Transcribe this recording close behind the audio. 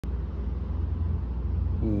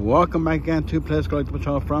Welcome back again to Playdays Collectibles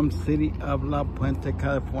channel from City of La Puente,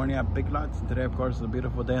 California. Big lots. Today, of course, is a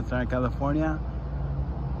beautiful day in Southern California.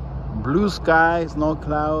 Blue skies, no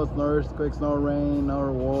clouds, no earthquakes, no rain,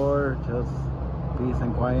 no war, just peace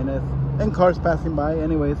and quietness. And cars passing by.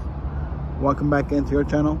 Anyways, welcome back into your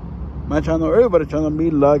channel. My channel, everybody's channel.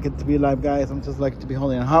 Me lucky to be live, guys. I'm just lucky to be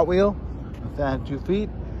holding a Hot Wheel. I'm standing at 2 feet.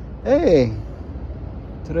 Hey,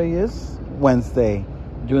 today is Wednesday,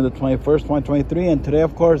 June the 21st, 2023, and today,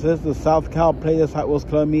 of course, is the South Cal Playdays Hot Wheels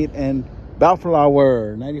Club meet in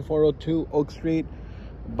Bellflower, 9402 Oak Street.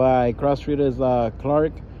 By cross street is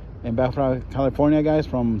Clark in Bellflower, California, guys,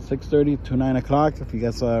 from 6:30 to 9 o'clock. If you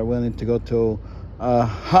guys are willing to go to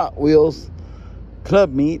Hot Wheels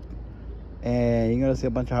Club meet, and you're gonna see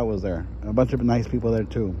a bunch of Hot Wheels there, a bunch of nice people there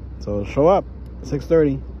too. So show up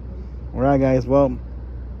 6:30. All right, guys. Well,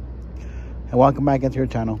 and welcome back into your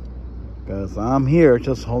channel. Because I'm here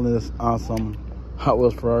just holding this awesome Hot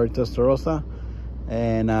Wheels Ferrari Testarossa,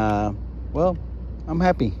 and well, I'm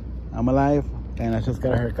happy, I'm alive, and I just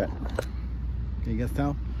got a haircut. Can you guys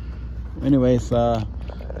tell? Anyways,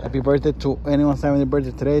 happy birthday to anyone having their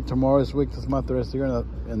birthday today, tomorrow, this week, this month, the rest of the year,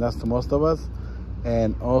 and that's to most of us.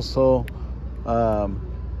 And also,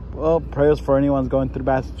 well, prayers for anyone's going through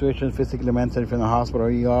bad situations, physically, mentally, if you're in the hospital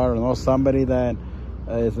or ER, or know somebody that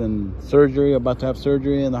is in surgery, about to have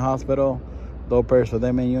surgery in the hospital. Low prayers for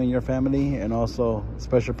them and you and your family. And also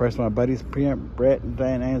special prayers for my buddies Brett,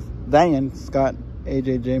 Diane, Scott,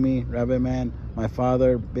 AJ, Jamie, Rabbit Man, my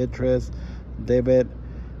father, Beatrice, David,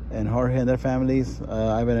 and Jorge and their families,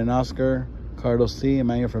 Ivan and Oscar, Carlos C,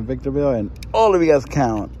 Emmanuel from Victorville, and all of you guys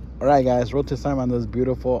count. All right, guys, roll to time on this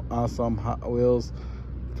beautiful, awesome Hot Wheels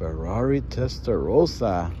Ferrari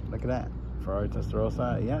Testarossa. Look at that, Ferrari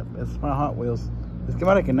Testarossa. Yeah, it's my Hot Wheels. This came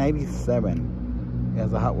out like in 97. It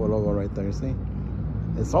has a Hot Wheel logo right there, see?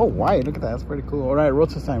 It's all white. Look at that. That's pretty cool. All right,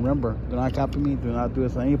 road to sign. Remember, do not copy me. Do not do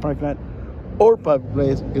this on any parking lot or public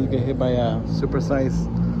place, because you get hit by a supersized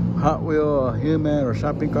Hot Wheel, a human, or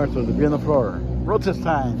shopping cart, or debris on the floor. Road to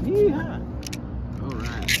sign. Yeehaw. All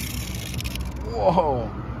right. Whoa.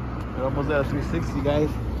 We're almost at 360,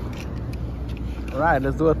 guys. All right,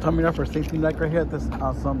 let's do a tummy up for safety neck right here at this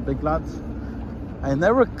awesome Big Lots. I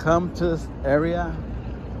never come to this area.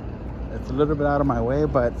 It's a little bit out of my way,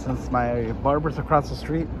 but since my barber's across the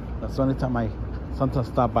street, that's the only time I sometimes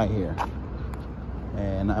stop by here.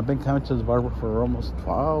 And I've been coming to this barber for almost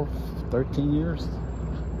 12, 13 years.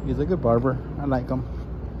 He's a good barber. I like him.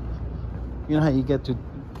 You know how you get to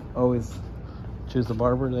always choose the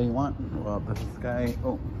barber that you want? Well, this guy,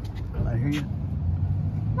 oh, I hear you.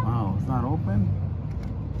 Wow, it's not open?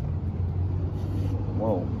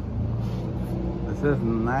 Whoa. It says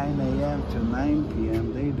 9 a.m. to 9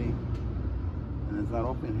 p.m. daily, and it's not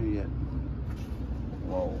open here yet.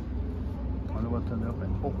 Whoa. I wonder what time they're open.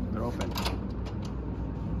 Oh, they're open.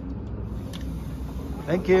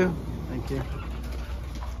 Thank you. Thank you.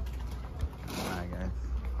 Alright, guys.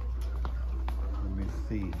 Let me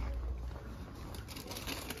see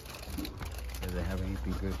if they have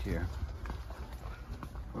anything good here.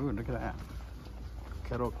 Ooh, look at that.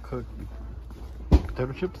 Kettle cooked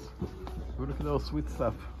potato chips. Ooh, look at those sweet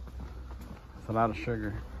stuff. It's a lot of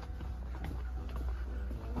sugar.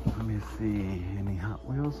 Let me see. Any Hot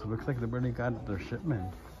Wheels? Looks like they already got their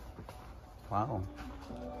shipment. Wow.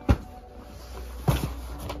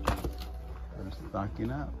 They're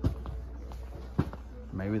stocking up.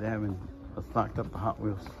 Maybe they haven't stocked up the Hot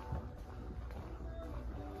Wheels.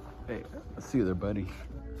 Hey, let's see you there, buddy.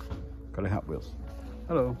 Got a Hot Wheels.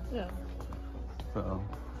 Hello. Yeah. So,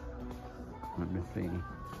 let me see.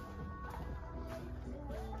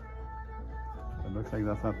 It looks like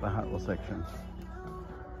that's not the Hot Wheels section.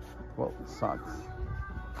 Well, socks.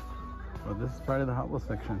 Well, this is part of the Hot Wheels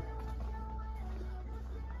section.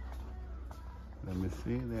 Let me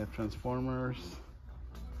see. They have Transformers.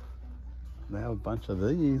 They have a bunch of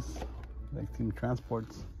these, like Team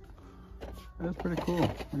Transports. That's pretty cool.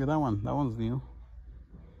 Look at that one. That one's new.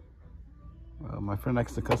 My friend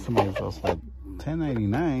likes to customize those at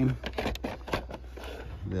 $10.99.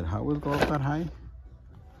 Did Hot Wheels go up that high?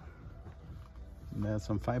 And they have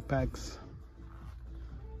some 5-packs.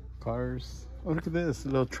 Cars. Oh, look at this. A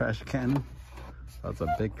little trash can. That's a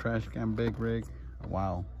big trash can, big rig.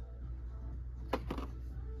 Wow.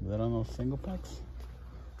 Is that on those single packs?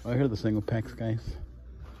 Oh, here are the single packs, guys.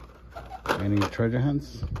 Any treasure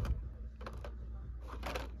hunts?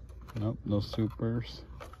 Nope, no supers.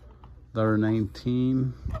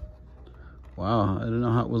 $1.19. Wow, I didn't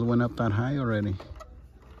know how it was went up that high already.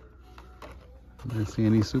 Didn't see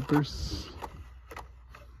any supers.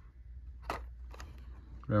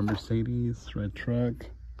 Red Mercedes, red truck.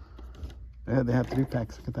 Yeah, they have 3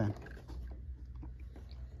 packs. Look at that.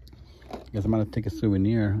 Guess I'm gonna take a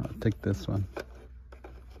souvenir. I'll take this one.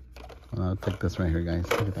 I'll take this right here, guys.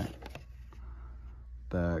 Look at that.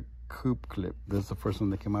 The coupe clip. This is the first one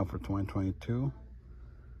that came out for 2022.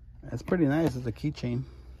 It's pretty nice. It's a keychain.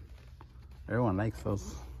 Everyone likes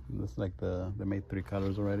those. This is like they made 3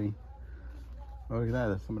 colors already. Oh, look at that.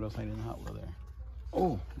 There's somebody else hiding the Hot Wheel there.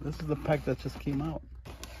 Oh, this is the pack that just came out.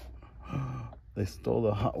 They stole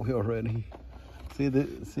the Hot Wheel already. See,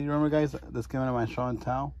 remember, guys? This came out of my show and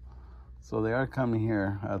tell. So they are coming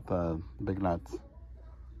here at the Big Lots.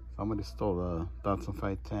 Somebody stole the Datsun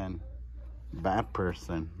 510. Bad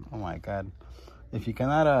person. Oh my God. If you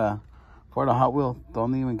cannot afford a Hot Wheel,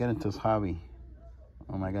 don't even get into this hobby.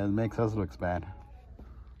 Oh my God, it makes us look bad.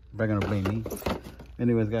 They're gonna blame me.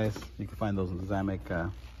 Anyways, guys, you can find those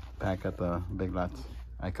Zamek pack at the Big Lots.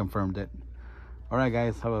 I confirmed it. All right,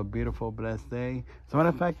 guys, have a beautiful, blessed day. As a matter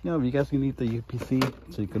of fact, you know, if you guys need the UPC,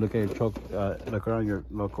 so you can look at your truck, look around your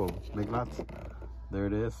local Big Lots. There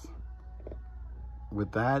it is.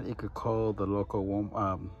 With that, you could call the local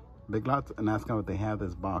Big Lots and ask them if they have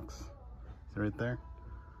this box. See right there?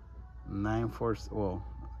 94. Well,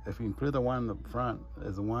 if you include the one in the front,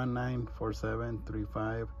 is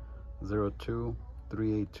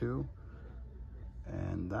 19473502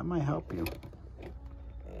 and that might help you.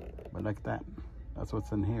 But like that, that's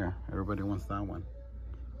what's in here. Everybody wants that one.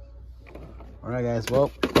 All right, guys.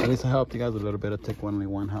 Well, at least I helped you guys a little bit. I took only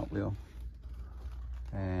one Hot Wheel.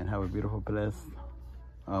 And have a beautiful, blessed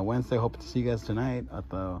Wednesday. Hope to see you guys tonight at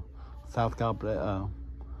the South Cal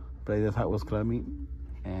Playdays Hot Wheels Club meet.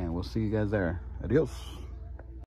 And we'll see you guys there. Adios.